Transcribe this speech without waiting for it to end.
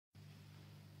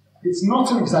It's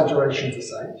not an exaggeration to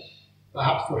say,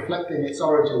 perhaps reflecting its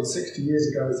origin 60 years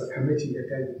ago as a committee that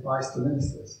gave advice to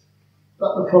ministers,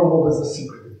 that the Parole Board was a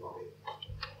secretive body.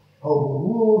 Parole Board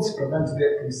rules prevented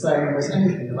it from saying almost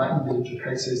anything about individual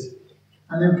cases,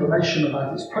 and information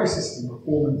about its processes and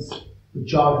performance were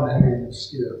jargon-heavy and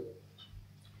obscure.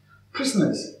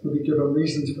 Prisoners would be given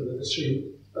reasons for the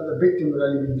decision, but the victim would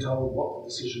only be told what the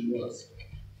decision was.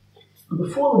 And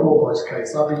before the Worboys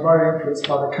case, I've been very influenced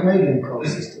by the Canadian parole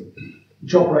system,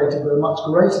 which operated with a much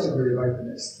greater degree of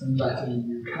openness than that in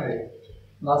the UK.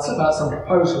 And I'd set out some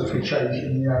proposals for change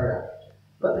in the area.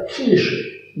 But the key issue,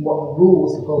 and what the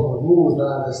rules, the Parole Board rules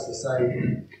allowed us to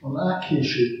say, on that key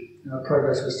issue,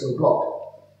 progress was still blocked.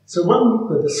 So when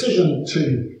the decision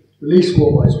to release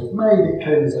Worboys was made, it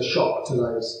came as a shock to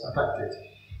those affected.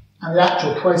 And the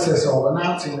actual process of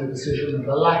announcing the decision and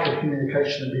the lack of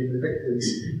communication between the victims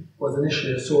was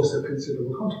initially a source of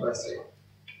considerable controversy.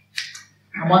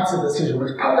 And once the decision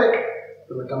was public,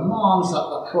 there were demands that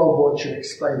the Parole Board should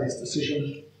explain its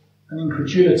decision, and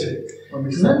incredulity.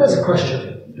 And then there's a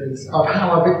question of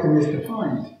how a victim is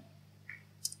defined.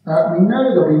 We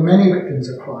know there will be many victims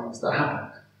of crimes that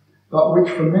happened, but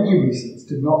which for many reasons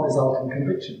did not result in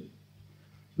conviction.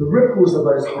 The ripples of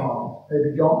those harms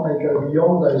may go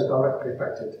beyond those directly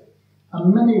affected,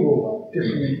 and many will want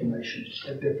different information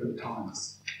at different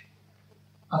times.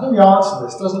 I think the answer to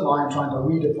this doesn't lie in trying to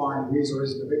redefine who is or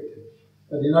isn't a victim,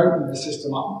 but in opening the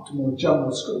system up to more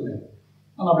general scrutiny.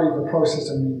 And I believe the process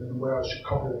of meaning and where I should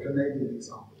copy the Canadian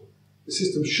example. The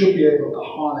system should be able to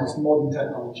harness modern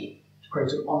technology to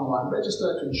create an online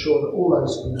register to ensure that all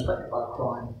those who have been affected by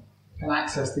crime can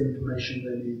access the information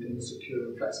they need in a secure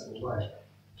and flexible way.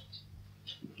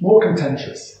 More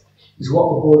contentious is what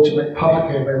the board should make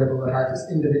publicly available about its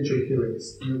individual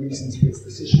hearings and the reasons for its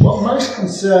decision. What most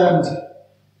concerned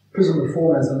prison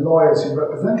reformers and lawyers who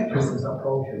represented prisoners at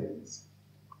parole hearings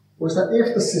was that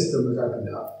if the system was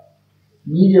opened up,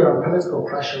 media and political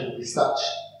pressure would be such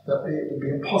that it would be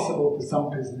impossible for some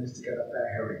prisoners to get a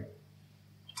fair hearing.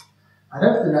 I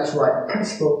don't think that's right in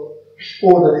principle,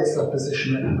 or that it's a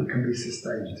position that can be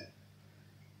sustained.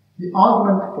 The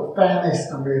argument for fairness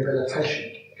and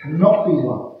rehabilitation cannot be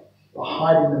won by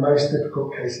hiding the most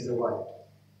difficult cases away.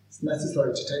 It's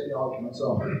necessary to take the arguments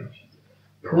on.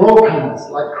 Parole panels,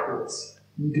 like courts,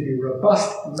 need to be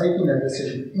robust in making their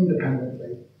decision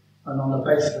independently and on the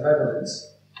basis of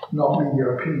evidence, not media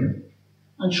opinion,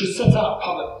 and should set out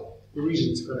publicly the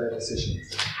reasons for their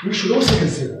decisions. We should also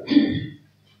consider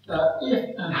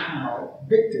if and how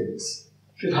victims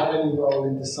should have any role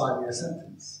in deciding a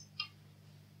sentence.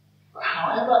 But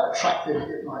however attractive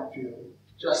it might feel,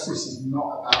 justice is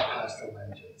not about personal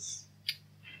vengeance.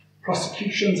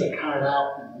 Prosecutions are carried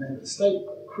out in the name of the state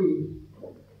by the Queen,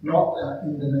 not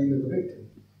in the name of the victim.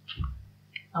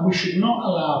 And we should not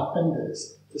allow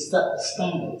offenders to set the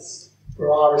standards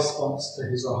for our response to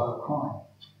his or her crime.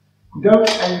 We don't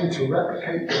aim to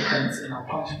replicate the offence in our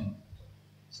punishment.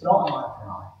 It's not an eye for an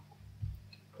eye.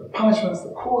 The punishments the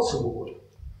courts award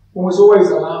almost always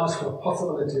allows for the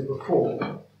possibility of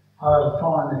reform, however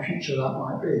far in the future that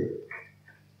might be.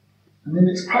 And in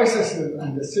its processes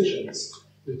and decisions,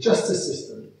 the justice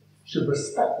system should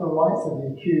respect the rights of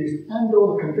the accused and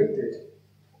or the convicted,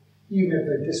 even if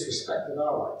they disrespected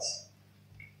our rights.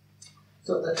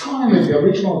 So at the time of the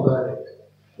original verdict,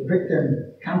 the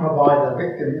victim can provide a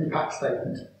victim impact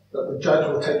statement that the judge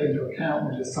will take into account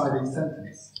when deciding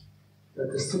sentence. That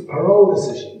the parole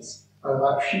decisions are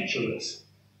about future risk,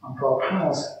 and parole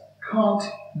panels can't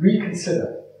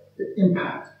reconsider the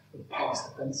impact of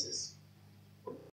past offences.